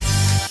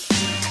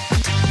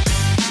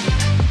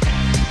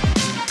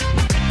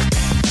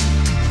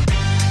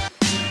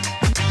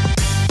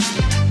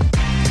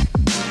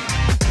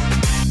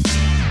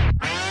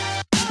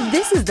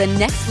the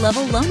Next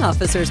Level Loan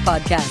Officers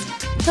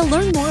podcast. To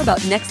learn more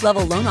about Next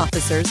Level Loan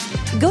Officers,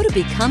 go to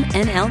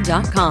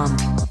becomennl.com.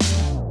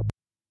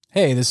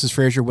 Hey, this is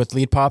Fraser with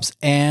Lead Pops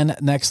and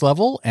Next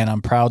Level, and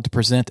I'm proud to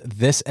present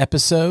this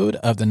episode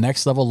of the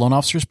Next Level Loan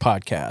Officers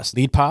podcast.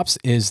 Lead Pops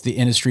is the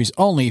industry's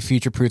only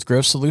future-proof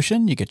growth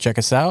solution. You can check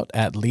us out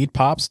at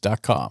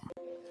leadpops.com.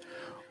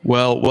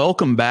 Well,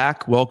 welcome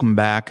back. Welcome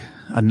back.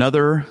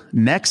 Another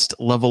Next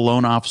Level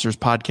Loan Officers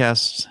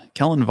podcast.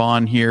 Kellen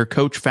Vaughn here,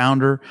 coach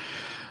founder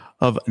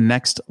of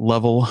Next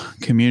Level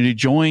Community,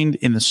 joined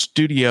in the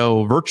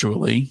studio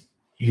virtually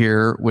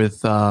here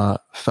with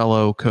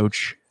fellow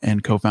coach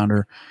and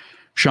co-founder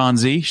Sean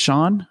Z.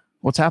 Sean,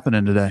 what's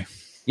happening today?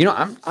 You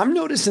know, I'm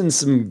noticing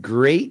some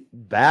great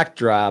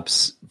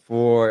backdrops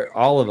for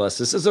all of us.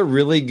 This is a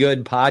really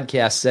good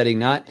podcast setting,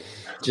 not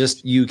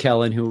just you,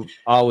 Kellen, who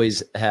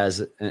always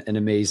has an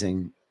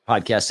amazing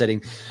podcast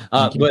setting,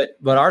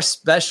 but our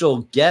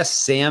special guests,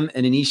 Sam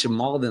and Anisha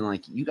Malden,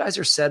 like, you guys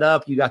are set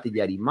up. You got the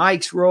Yeti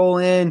mics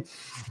rolling.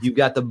 You've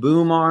got the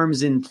boom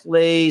arms in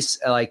place.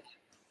 Like,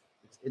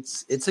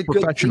 it's a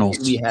good thing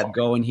we have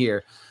going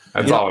here.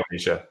 That's all,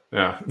 Anisha.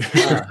 Yeah.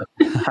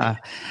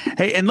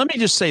 Hey, and let me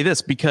just say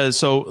this,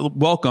 because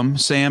welcome,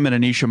 Sam and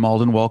Anisha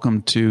Malden.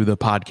 Welcome to the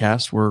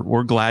podcast.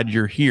 We're glad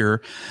you're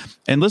here.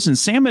 And listen,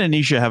 Sam and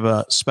Anisha have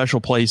a special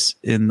place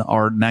in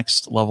our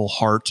Next Level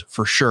heart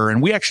for sure.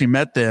 And we actually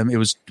met them.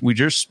 We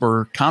just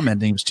were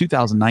commenting. It was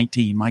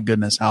 2019. My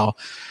goodness, how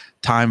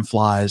time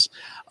flies.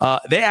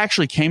 They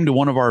actually came to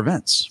one of our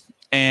events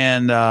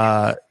and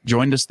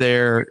joined us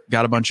there.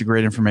 Got a bunch of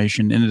great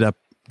information. Ended up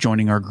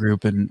joining our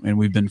group, and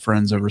we've been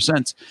friends ever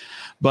since.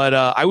 But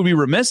I would be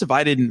remiss if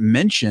I didn't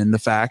mention the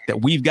fact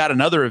that we've got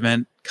another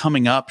event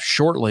coming up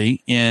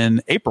shortly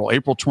in April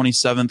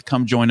 27th.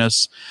 Come join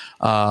us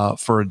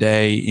for a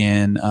day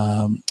in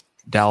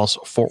Dallas,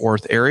 Fort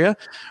Worth area.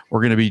 We're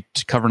going to be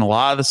covering a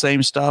lot of the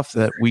same stuff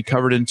that we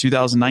covered in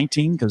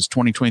 2019, because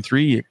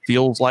 2023, it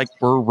feels like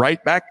we're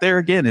right back there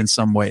again in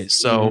some ways.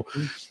 So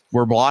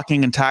we're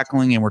blocking and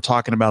tackling, and we're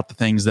talking about the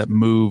things that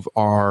move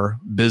our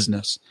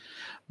business.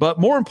 But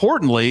more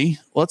importantly,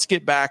 let's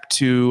get back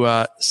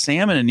to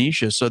Sam and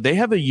Anisha. So they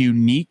have a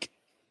unique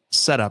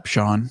setup,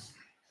 Sean.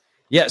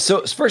 Yeah.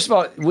 So first of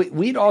all,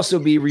 we'd also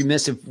be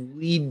remiss if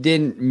we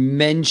didn't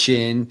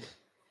mention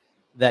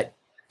that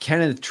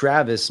Kenneth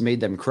Travis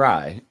made them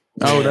cry.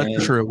 Oh,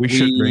 that's true. We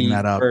should bring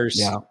that up.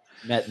 First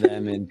met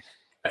them, and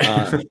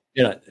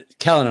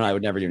Kellen and I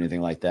would never do anything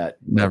like that.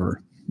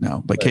 Never.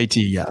 No, but KT,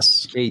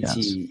 yes.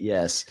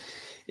 Yes.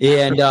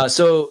 And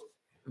so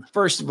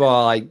first of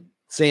all,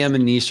 Sam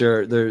and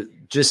Nisha, they're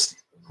just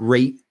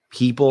great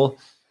people.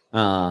 They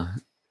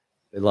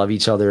love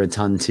each other a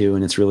ton too,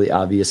 and it's really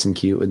obvious and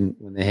cute when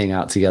they hang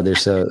out together.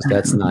 So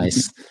that's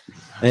nice.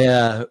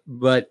 Yeah,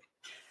 but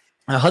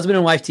a husband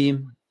and wife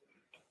team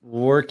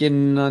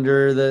working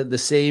under the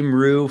same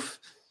roof,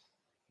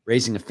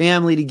 raising a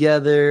family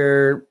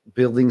together,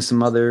 building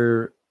some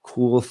other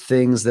cool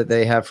things that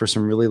they have for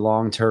some really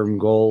long-term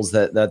goals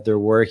that they're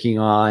working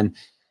on,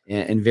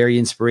 and very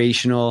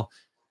inspirational.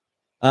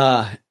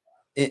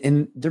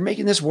 And they're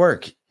making this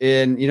work.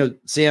 And,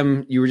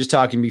 Sam, you were just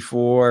talking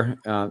before,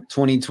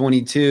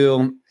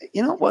 2022,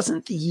 it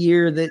wasn't the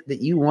year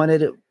that you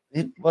wanted.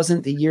 It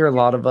wasn't the year a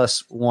lot of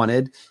us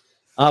wanted,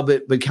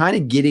 but kind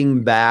of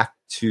getting back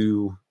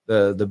to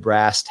the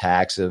brass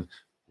tacks of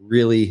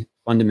really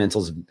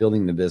fundamentals of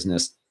building the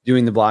business,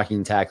 doing the blocking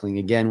and tackling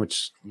again,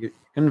 which you're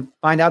going to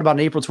find out about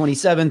on April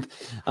 27th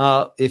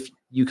if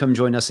you come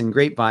join us in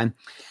Grapevine.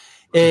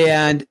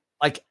 And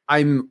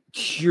I'm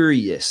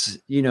curious,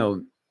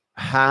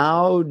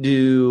 how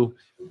do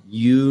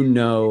you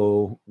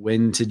know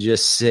when to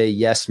just say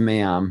yes,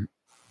 ma'am,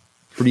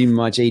 pretty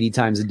much 80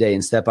 times a day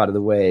and step out of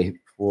the way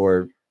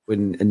for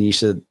when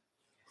Anisha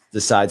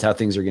decides how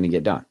things are going to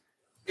get done?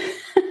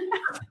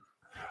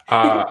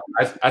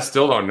 I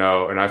still don't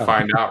know, and I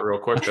find out real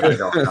quick that I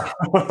don't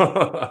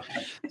know.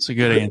 That's a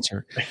good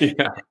answer.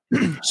 Yeah.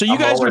 So you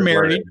guys are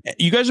married.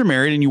 You guys are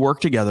married, and you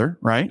work together,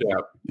 right? Yeah.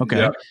 Okay.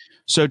 Yeah.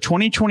 So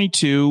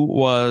 2022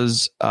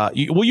 was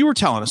you were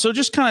telling us. So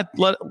just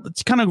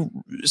let's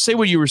say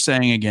what you were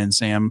saying again,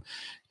 Sam.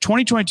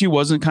 2022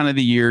 wasn't kind of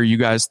the year you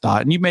guys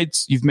thought, and you've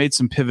made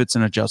some pivots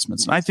and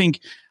adjustments. And I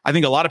think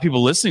a lot of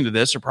people listening to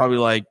this are probably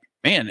like,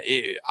 man,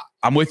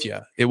 I'm with you.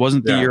 It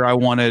wasn't the year I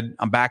wanted.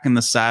 I'm back in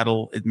the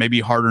saddle. It may be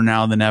harder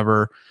now than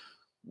ever.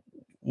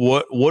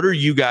 What are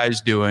you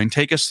guys doing?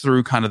 Take us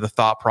through kind of the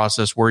thought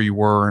process, where you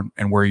were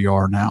and where you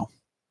are now.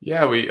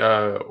 Yeah,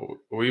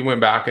 we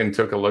went back and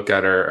took a look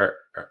at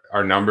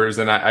our numbers,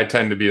 and I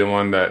tend to be the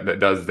one that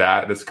does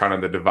that. That's kind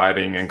of the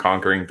dividing and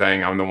conquering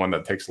thing. I'm the one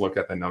that takes a look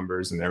at the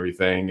numbers and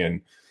everything.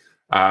 And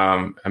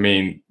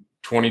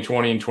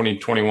 2020 and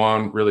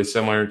 2021 really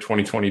similar.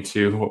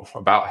 2022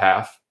 about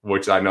half,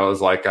 which I know is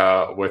like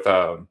that with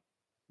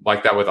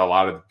a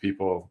lot of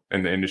people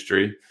in the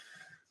industry.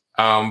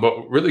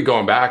 But really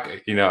going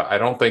back, I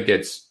don't think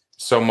it's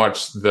so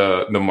much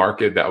the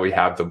market that we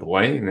have to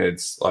blame.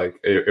 It's like,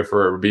 if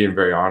we're being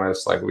very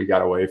honest, like we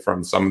got away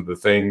from some of the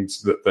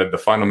things,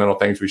 the fundamental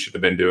things we should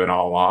have been doing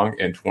all along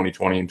in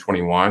 2020 and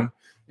 21.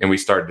 And we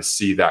started to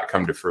see that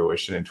come to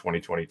fruition in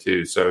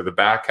 2022. So the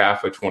back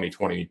half of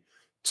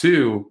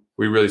 2022,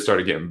 we really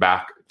started getting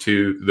back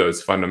to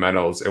those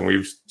fundamentals, and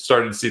we've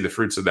started to see the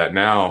fruits of that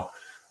now.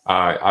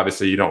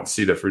 Obviously, you don't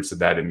see the fruits of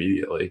that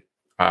immediately.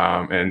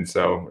 And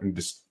so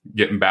just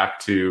getting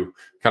back to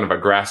kind of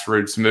a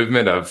grassroots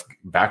movement of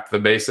back to the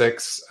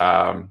basics,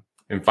 and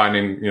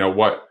finding,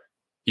 what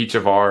each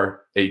of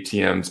our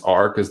ATMs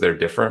are, because they're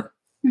different,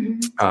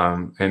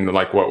 and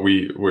like what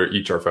we're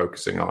each are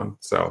focusing on.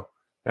 So,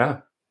 yeah.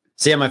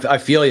 Sam, I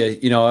feel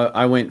you.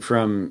 I went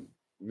from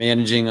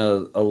managing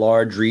a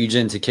large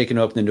region to kicking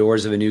open the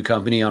doors of a new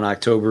company on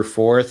October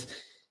 4th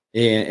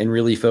and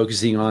really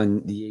focusing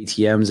on the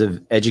ATMs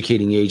of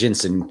educating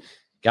agents and,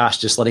 gosh,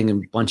 just letting a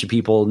bunch of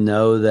people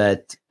know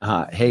that,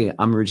 hey,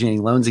 I'm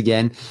originating loans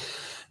again.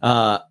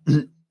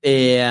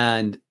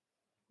 And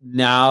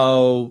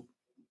now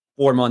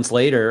 4 months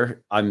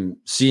later, I'm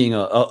seeing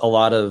a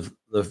lot of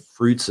the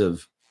fruits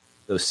of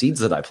those seeds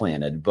that I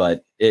planted,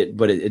 but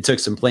it took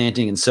some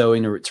planting and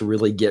sowing to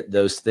really get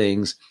those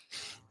things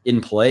in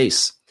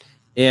place.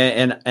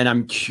 And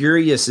I'm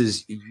curious,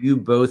 as you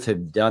both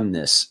have done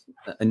this,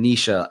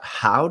 Anisha,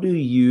 how do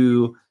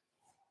you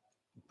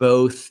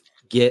both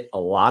get a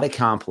lot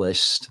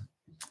accomplished,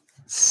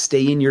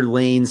 stay in your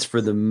lanes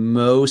for the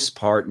most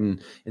part,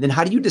 and then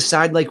how do you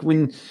decide, like,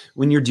 when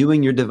you're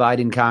doing your divide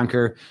and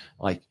conquer,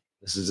 like,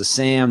 this is a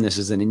Sam, this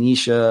is an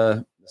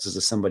Anisha, this is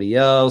a somebody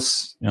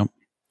else? Yep.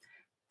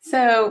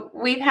 So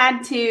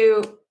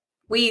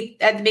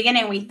at the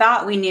beginning, we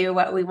thought we knew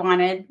what we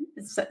wanted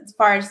as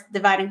far as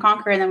divide and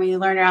conquer. And then we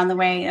learned around the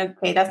way,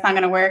 okay, that's not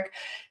going to work.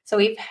 So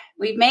we've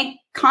made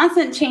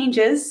constant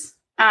changes.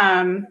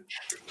 And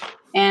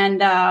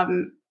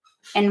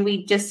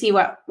we just see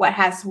what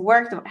has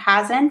worked, what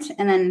hasn't.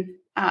 And then,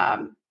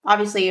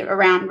 obviously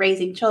around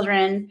raising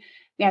children,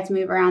 we have to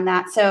move around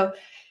that. So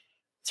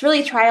it's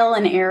really trial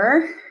and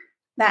error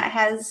that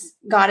has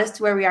got us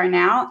to where we are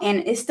now. And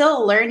it's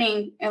still a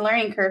learning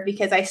curve,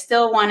 because I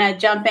still want to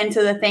jump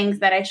into the things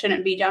that I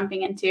shouldn't be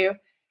jumping into.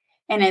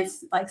 And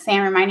it's like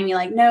Sam reminding me,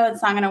 like, no,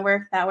 it's not going to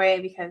work that way,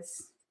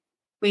 because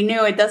we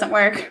knew it doesn't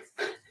work.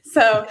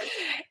 So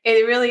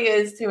it really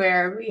is to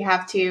where we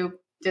have to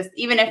just,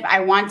 even if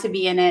I want to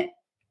be in it,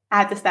 I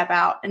have to step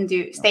out and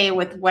stay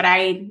with what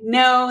I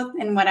know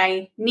and what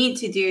I need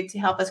to do to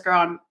help us grow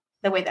on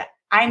the way that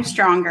I'm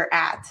stronger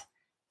at,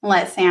 and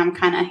let Sam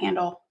kind of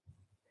handle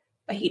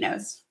what he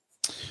knows.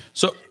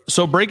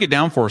 So break it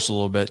down for us a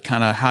little bit.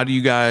 Kind of, how do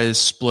you guys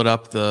split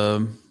up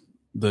the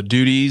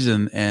duties,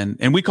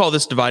 and we call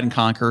this divide and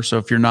conquer. So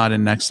if you're not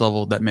in Next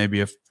Level, that may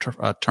be a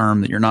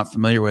term that you're not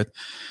familiar with,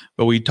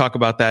 but we talk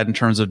about that in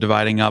terms of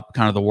dividing up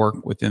kind of the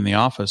work within the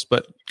office.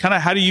 But kind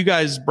of, how do you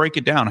guys break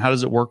it down? How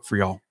does it work for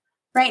y'all?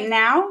 Right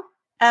now,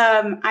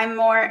 I'm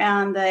more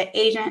on the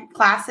agent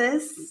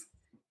classes,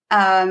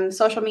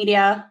 social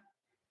media,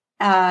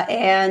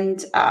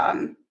 and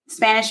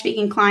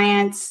Spanish-speaking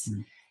clients,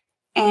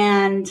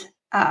 and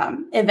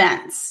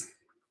events.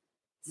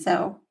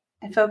 So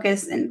I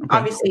focus, and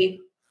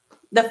obviously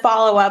the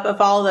follow-up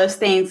of all of those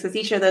things, because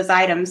each of those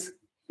items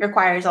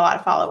requires a lot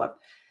of follow-up.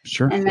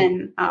 Sure. And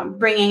then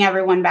bringing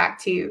everyone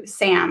back to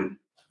Sam.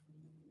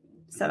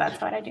 So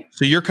that's what I do.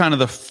 So you're kind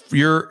of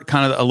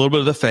a little bit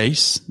of the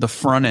face, the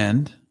front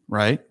end,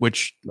 right?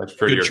 Which, that's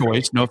good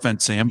choice. No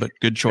offense, Sam, but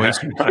good choice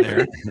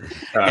there.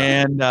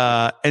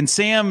 And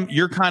Sam,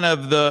 you're kind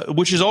of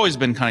which has always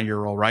been kind of your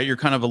role, right? You're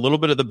kind of a little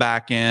bit of the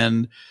back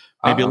end,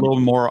 maybe a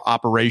little more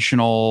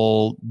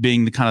operational,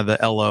 being the kind of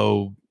the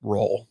LO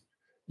role.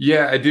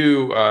 Yeah, I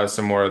do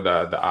some more of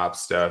the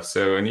ops stuff.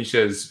 So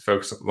Anisha's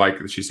focused,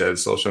 like she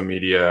says, social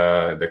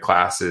media, the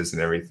classes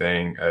and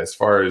everything. As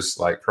far as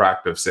like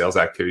proactive sales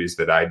activities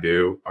that I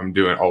do, I'm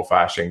doing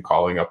old-fashioned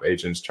calling up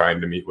agents,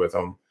 trying to meet with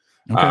them.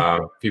 Okay.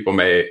 People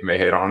may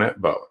hate on it,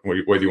 but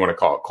whether you want to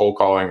call it cold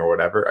calling or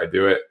whatever, I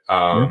do it.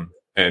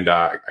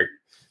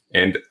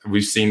 And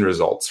we've seen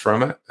results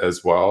from it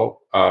as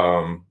well.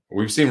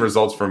 We've seen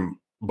results from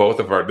both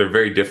of they're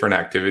very different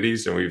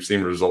activities, and we've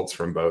seen results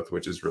from both,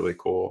 which is really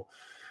cool.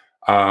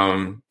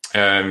 And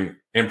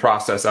in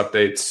process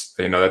updates,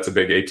 that's a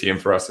big ATM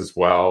for us as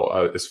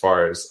well, as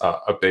far as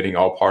updating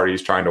all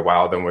parties, trying to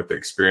wow them with the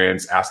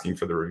experience, asking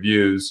for the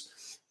reviews.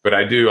 But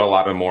I do a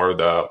lot of more of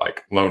the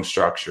like loan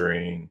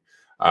structuring,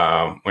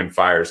 when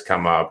fires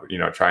come up,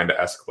 trying to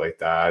escalate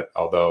that.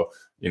 Although,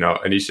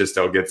 Anisha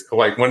still gets,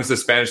 like, when it's a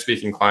Spanish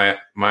speaking client,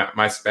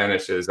 my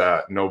Spanish is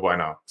no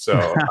bueno.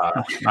 So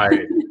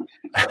I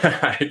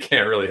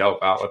can't really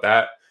help out with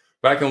that.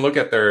 But I can look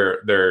at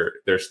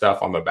their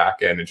stuff on the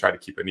back end and try to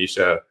keep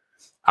Anisha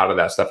out of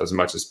that stuff as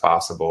much as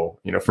possible.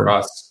 For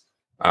us,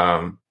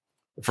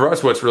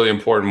 what's really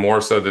important,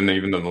 more so than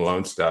even the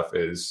loan stuff,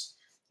 is,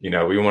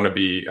 we want to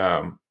be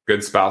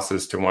good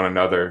spouses to one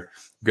another,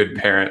 good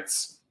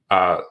parents.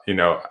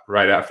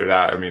 Right after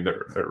that,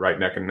 they're right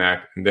neck and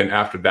neck. And then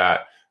after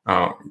that,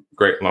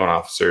 great loan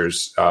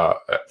officers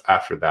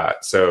after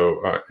that.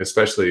 So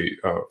especially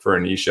for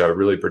Anisha,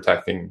 really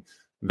protecting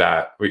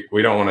that.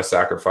 We don't want to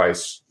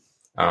sacrifice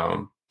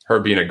her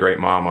being a great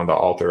mom on the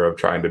altar of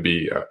trying to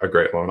be a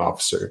great loan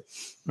officer.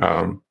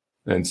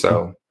 And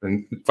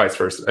vice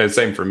versa. And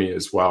same for me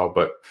as well.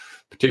 But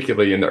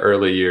particularly in the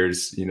early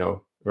years,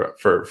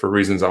 for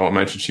reasons I won't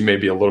mention, she may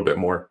be a little bit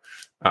more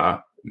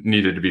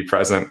needed to be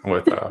present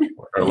with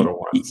our little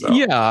one. So.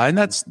 Yeah. And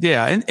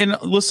and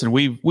listen,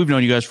 we've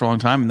known you guys for a long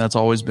time, and that's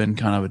always been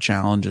kind of a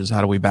challenge, is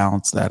how do we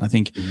balance that? I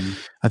think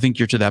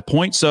you're to that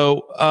point.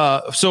 So,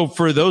 so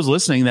for those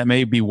listening that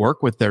maybe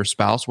work with their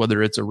spouse,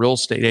 whether it's a real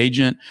estate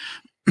agent,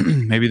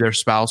 maybe their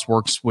spouse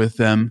works with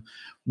them.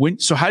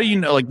 So how do you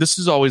know, like, this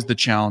is always the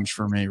challenge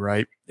for me,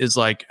 right? Is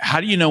like, how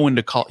do you know when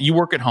to call? You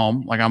work at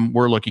home. Like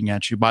we're looking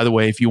at you, by the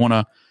way. If you want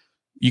to,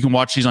 you can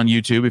watch these on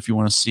YouTube. If you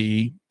want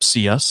to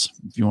see us,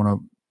 if you want to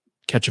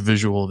catch a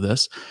visual of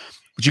this,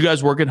 but you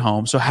guys work at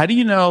home. So how do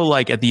you know,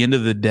 like, at the end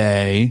of the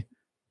day,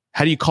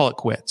 how do you call it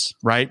quits?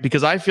 Right.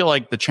 Because I feel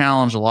like the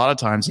challenge a lot of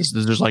times is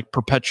there's like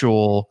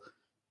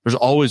there's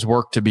always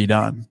work to be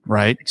done.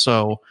 Right.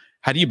 So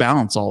how do you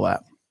balance all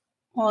that?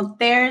 Well,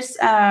 there's,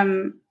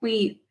 I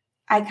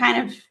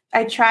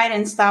tried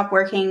and stopped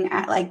working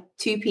at like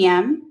 2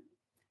 p.m.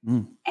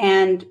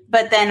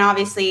 But then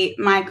obviously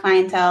my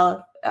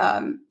clientele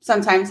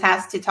sometimes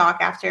has to talk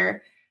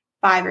after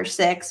 5 or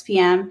 6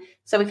 p.m.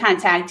 So we kind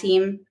of tag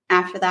team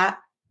after that,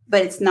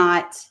 but it's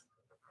not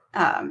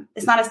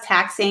as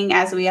taxing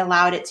as we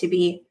allowed it to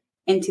be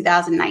in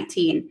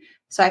 2019.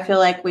 So I feel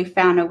like we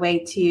found a way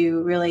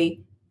to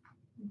really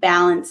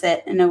balance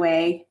it in a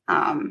way.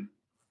 And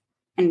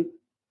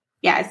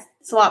yeah,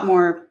 it's a lot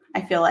more,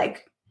 I feel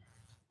like,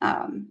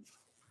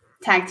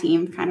 tag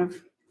team kind of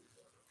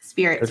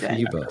spirit to it.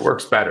 It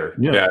works better.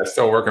 Yeah, it's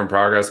still a work in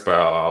progress,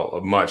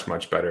 but much,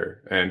 much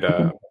better.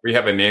 And we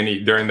have a nanny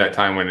during that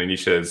time when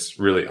Anisha is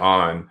really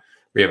on.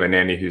 We have a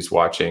nanny who's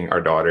watching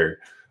our daughter,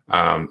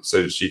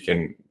 so she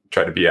can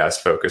try to be as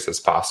focused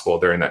as possible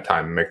during that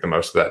time and make the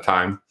most of that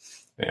time.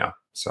 Yeah.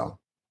 So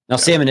now,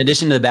 Sam, in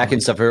addition to the back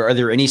end stuff, are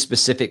there any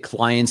specific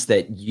clients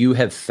that you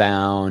have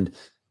found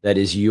that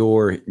is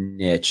your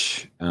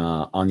niche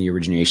on the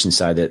origination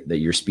side that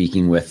you're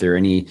speaking with, or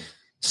any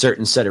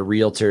certain set of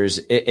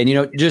realtors?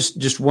 And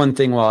just one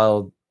thing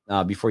while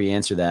before you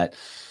answer that,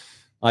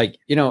 like,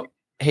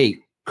 hey,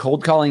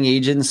 cold calling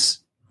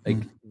agents, like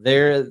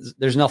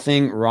there's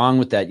nothing wrong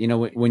with that.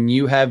 When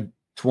you have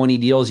 20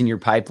 deals in your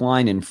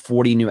pipeline and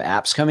 40 new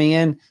apps coming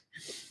in,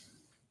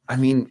 I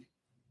mean,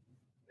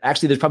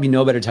 actually, there's probably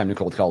no better time to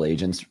cold call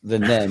agents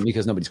than them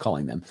because nobody's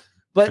calling them.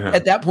 But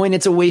at that point,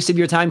 it's a waste of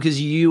your time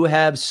because you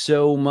have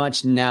so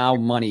much now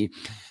money.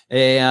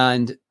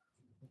 And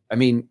I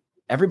mean,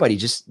 everybody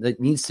just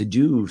that needs to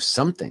do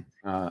something.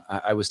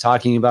 I was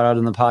talking about it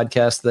on the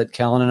podcast that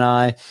Kellen and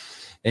I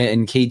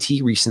and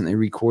KT recently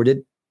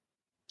recorded.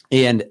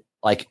 And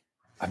like,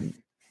 I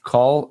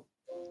call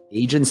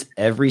agents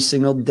every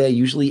single day,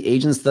 usually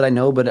agents that I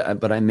know,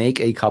 but I make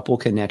a couple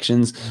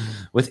connections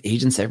with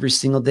agents every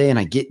single day, and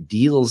I get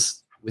deals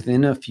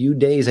within a few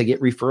days. I get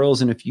referrals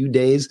in a few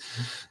days,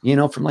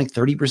 from like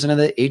 30% of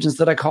the agents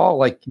that I call.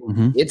 Like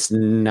it's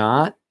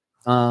not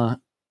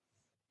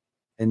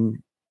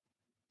an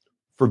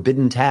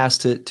forbidden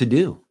task to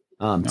do.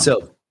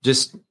 So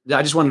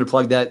I just wanted to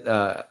plug that.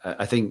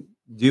 I think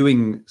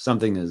doing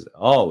something is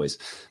always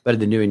better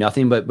than doing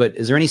nothing. But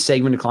is there any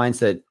segment of clients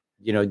that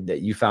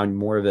you found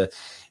more of a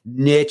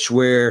niche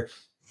where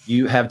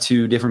you have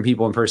two different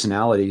people and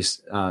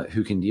personalities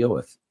who can deal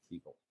with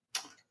people?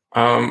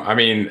 I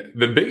mean,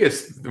 the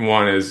biggest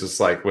one is just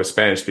like with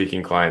Spanish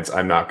speaking clients,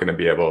 I'm not going to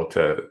be able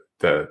to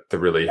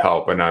really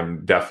help. And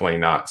I'm definitely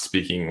not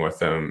speaking with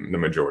them the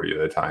majority of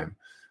the time.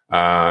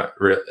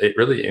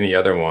 Really any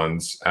other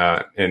ones.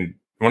 And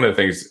one of the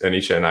things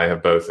Anisha and I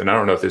have both, and I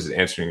don't know if this is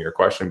answering your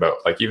question, but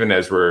like, even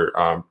as we're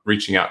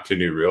reaching out to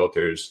new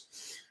realtors,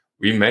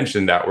 we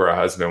mentioned that we're a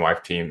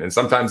husband-wife team. And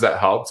sometimes that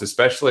helps,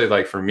 especially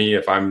like for me,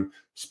 if I'm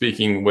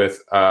speaking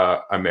with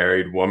a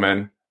married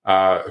woman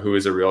who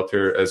is a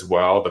realtor as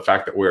well, the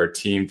fact that we're a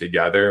team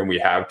together and we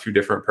have two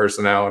different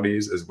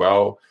personalities as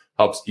well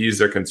helps ease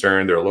their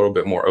concern. They're a little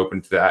bit more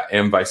open to that,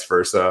 and vice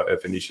versa.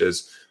 If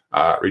Anisha's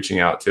reaching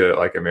out to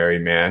like a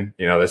married man,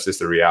 that's just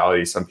the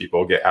reality. Some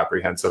people get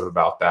apprehensive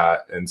about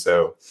that. And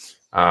so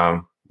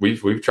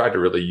we've tried to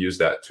really use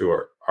that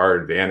to our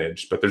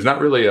advantage, but there's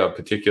not really a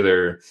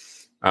particular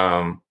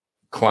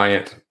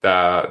client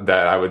that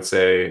I would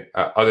say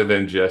other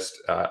than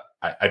just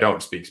I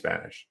don't speak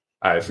Spanish.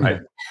 I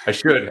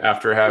should,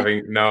 after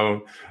having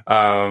known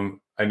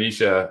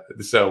Anisha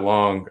so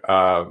long,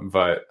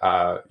 but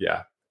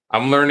yeah,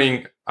 I'm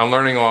learning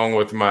along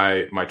with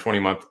my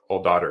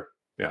 20-month-old daughter.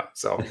 Yeah,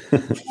 so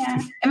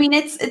yeah, I mean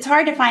it's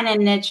hard to find a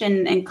niche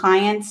in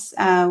clients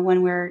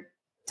when we're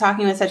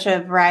talking with such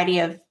a variety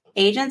of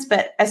agents.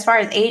 But as far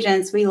as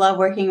agents, we love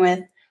working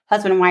with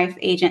husband and wife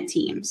agent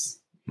teams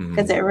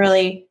because it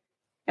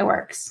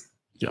works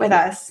with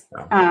us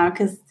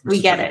because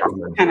we get it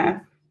kind of.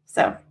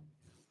 So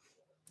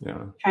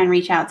try and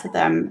reach out to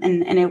them,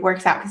 and it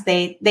works out because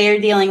they are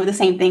dealing with the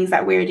same things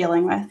that we're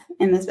dealing with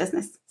in this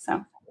business.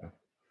 So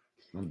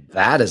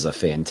that is a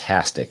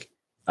fantastic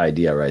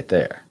idea right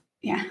there.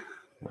 Yeah.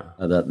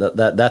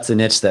 That's a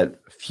niche that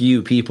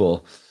few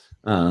people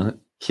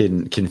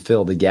can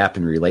fill the gap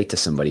and relate to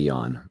somebody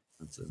on.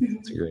 That's a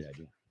great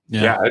idea.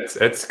 Yeah,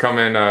 it's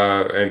coming,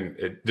 and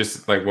it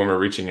just like when we're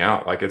reaching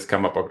out, like it's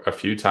come up a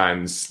few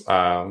times,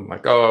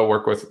 like, oh, I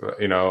work with,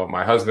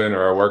 my husband,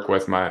 or I work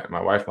with my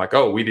wife. Like,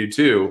 oh, we do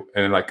too.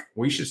 And like,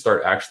 we should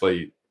start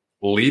actually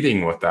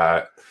leading with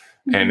that.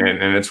 And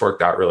it's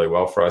worked out really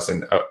well for us,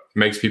 and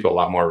makes people a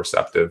lot more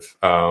receptive,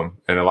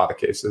 in a lot of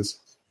cases,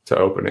 to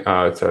opening,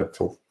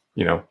 to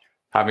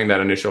having that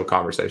initial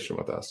conversation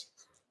with us.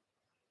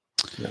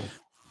 Yeah.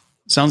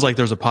 Sounds like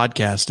there's a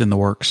podcast in the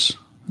works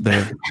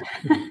there.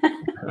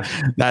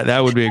 That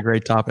would be a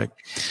great topic.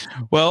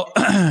 Well,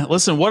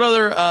 listen, what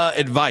other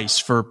advice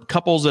for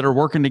couples that are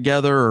working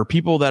together, or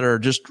people that are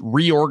just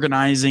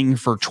reorganizing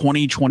for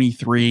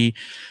 2023?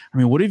 I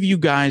mean, what have you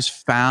guys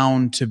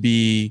found to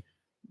be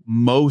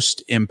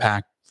most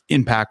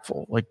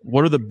impactful? Like,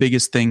 what are the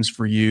biggest things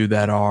for you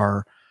that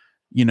are,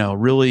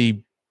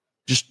 really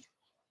just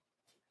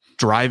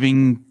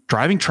driving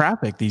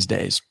traffic these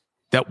days?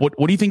 What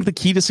do you think the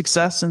key to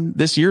success in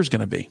this year is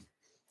going to be?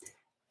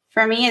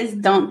 For me, it's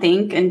don't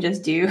think and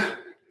just do.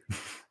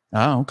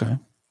 Oh, okay.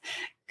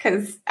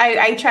 Because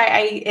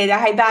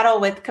I battle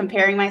with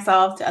comparing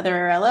myself to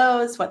other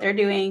LOs, what they're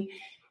doing,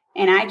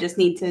 and I just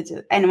need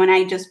to. And when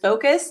I just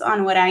focus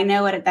on what I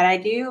know that I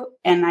do,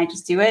 and I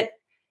just do it,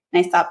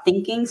 and I stop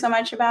thinking so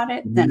much about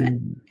it,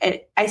 then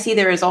I see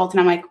the result,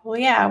 and I'm like, well,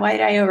 yeah, why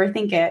did I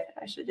overthink it?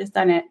 I should have just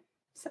done it.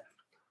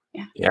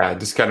 Yeah,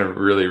 just kind of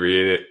really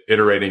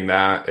reiterating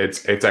that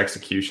it's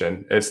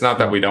execution. It's not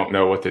that we don't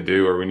know what to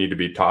do or we need to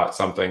be taught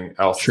something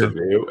else to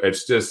do.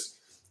 It's just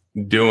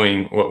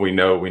doing what we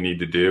know we need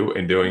to do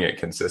and doing it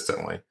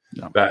consistently.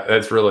 Yeah.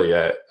 That's really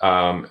it.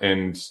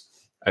 And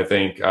I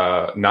think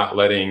not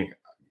letting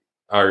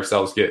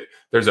ourselves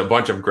there's a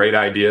bunch of great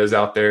ideas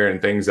out there and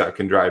things that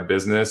can drive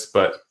business,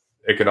 but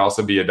it could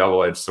also be a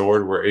double-edged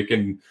sword where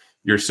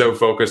you're so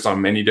focused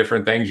on many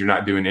different things, you're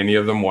not doing any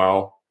of them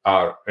well.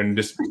 And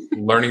just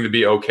learning to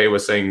be okay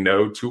with saying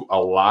no to a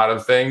lot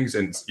of things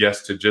and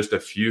yes to just a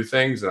few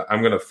things.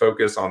 I'm going to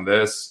focus on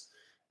this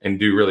and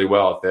do really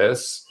well at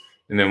this.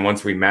 And then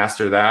once we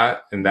master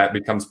that, and that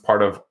becomes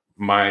part of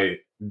my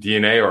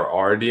DNA or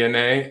our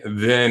DNA,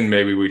 then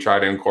maybe we try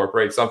to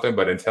incorporate something.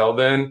 But until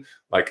then,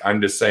 like,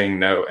 I'm just saying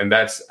no. And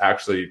that's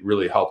actually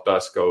really helped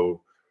us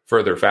go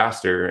further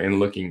faster. And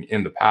looking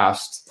in the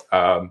past,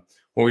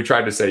 when we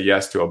tried to say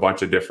yes to a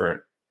bunch of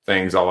different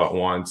things all at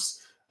once,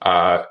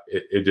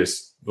 it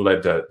just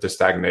led to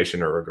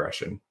stagnation or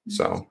regression.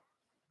 So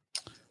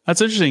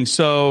that's interesting.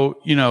 So,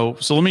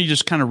 so let me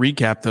just kind of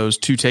recap those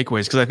two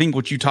takeaways, because I think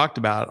what you talked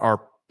about are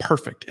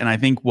perfect. And I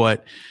think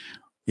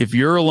if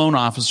you're a loan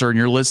officer and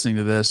you're listening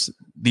to this,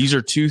 these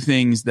are two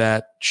things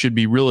that should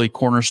be really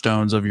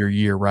cornerstones of your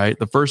year, right?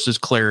 The first is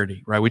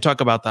clarity, right? We talk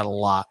about that a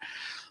lot.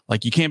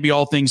 Like, you can't be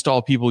all things to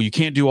all people. You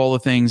can't do all the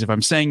things. If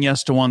I'm saying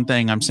yes to one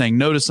thing, I'm saying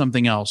no to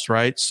something else,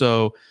 right?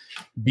 So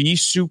be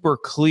super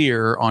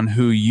clear on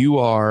who you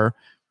are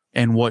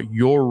and what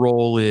your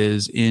role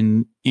is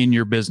in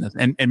your business.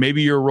 And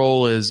maybe your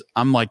role is,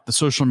 I'm like the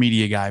social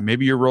media guy.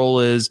 Maybe your role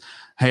is,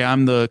 hey,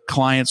 I'm the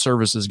client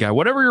services guy.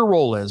 Whatever your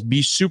role is,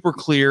 be super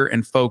clear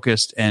and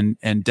focused and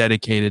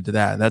dedicated to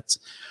that. That's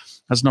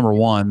number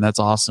one. That's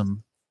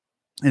awesome.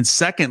 And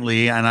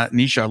secondly, and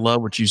Nisha, I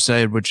love what you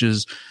said, which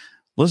is,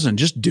 listen,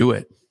 just do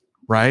it,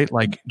 right?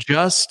 Like,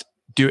 just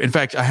do it. In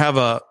fact, I have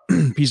a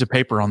piece of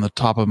paper on the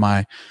top of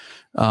my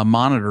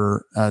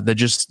monitor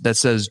that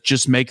says,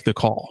 just make the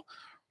call,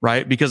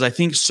 right? Because I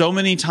think so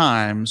many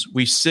times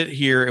we sit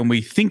here and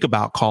we think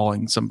about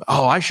calling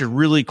oh, I should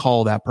really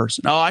call that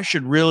person. Oh, I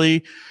should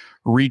really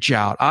reach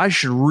out. I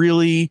should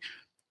really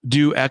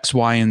do X,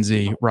 Y, and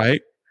Z,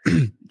 right?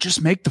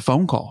 Just make the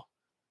phone call.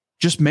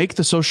 Just make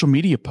the social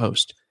media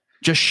post.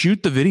 Just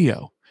shoot the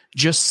video.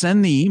 Just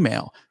send the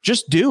email.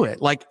 Just do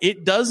it. Like,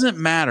 it doesn't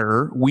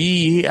matter.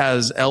 We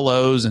as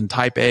LOs and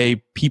type A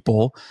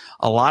people,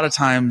 a lot of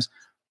times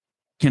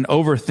can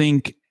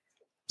overthink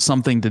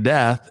something to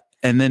death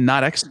and then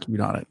not execute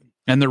on it.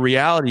 And the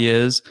reality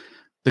is,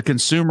 the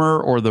consumer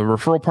or the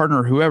referral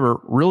partner or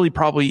whoever really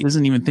probably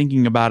isn't even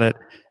thinking about it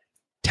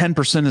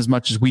 10% as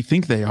much as we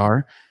think they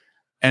are.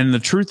 And the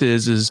truth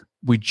is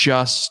we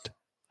just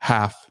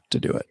have to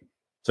do it.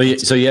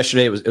 So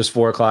yesterday it was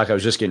 4:00. I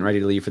was just getting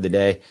ready to leave for the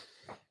day,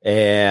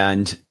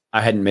 and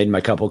I hadn't made my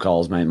couple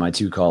calls, my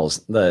two calls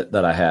that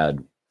I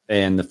had.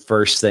 And the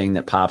first thing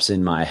that pops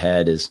in my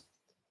head is,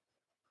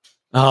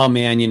 oh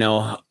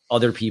man,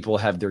 other people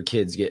have their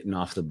kids getting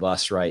off the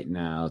bus right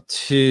now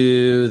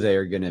too.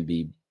 They're going to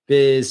be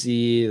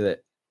busy.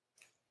 That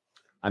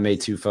I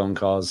made 2 phone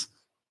calls.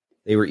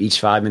 They were each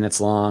 5 minutes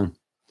long.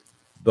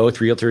 Both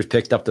realtors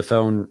picked up the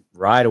phone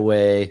right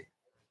away.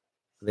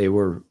 They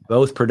were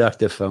both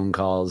productive phone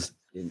calls.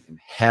 And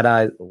had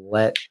I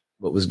let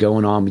what was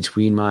going on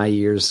between my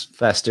ears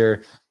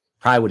fester,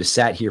 probably would have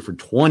sat here for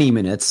 20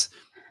 minutes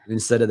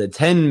instead of the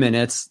 10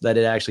 minutes that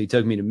it actually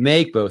took me to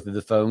make both of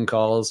the phone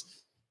calls,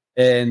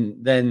 and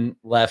then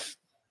left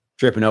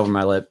tripping over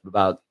my lip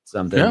about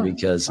something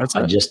because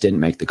I just didn't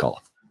make the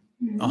call.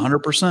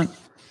 100%.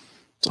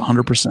 It's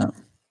 100%.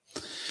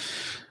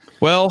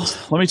 Well,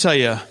 let me tell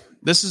you,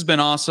 this has been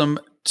awesome.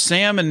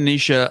 Sam and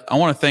Anisha, I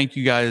want to thank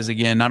you guys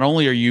again. Not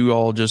only are you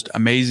all just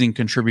amazing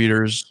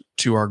contributors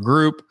to our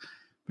group,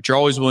 but you're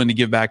always willing to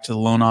give back to the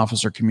loan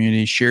officer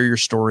community, share your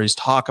stories,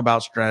 talk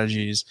about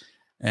strategies.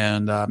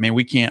 And man,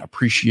 we can't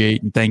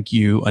appreciate and thank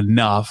you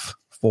enough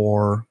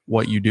for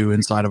what you do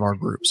inside of our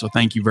group. So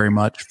thank you very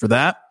much for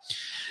that.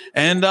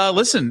 And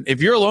listen,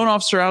 if you're a loan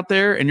officer out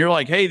there and you're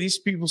like, hey, these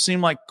people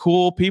seem like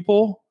cool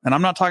people, and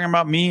I'm not talking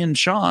about me and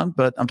Sean,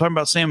 but I'm talking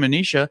about Sam and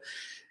Anisha,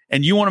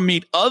 and you want to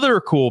meet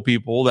other cool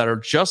people that are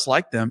just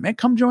like them, man,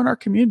 come join our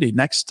community.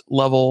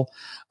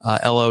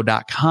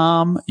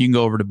 nextlevello.com. You can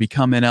go over to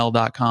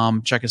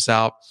becomenl.com, check us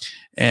out,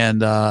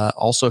 and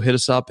also hit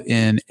us up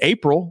in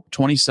April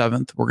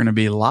 27th. We're going to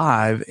be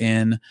live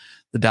in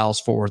the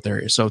Dallas-Fort Worth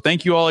area. So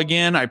thank you all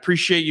again. I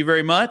appreciate you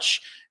very much.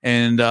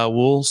 And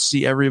we'll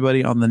see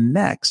everybody on the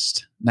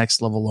next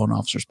Level Loan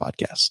Officers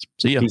podcast.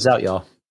 See ya. Peace out, y'all.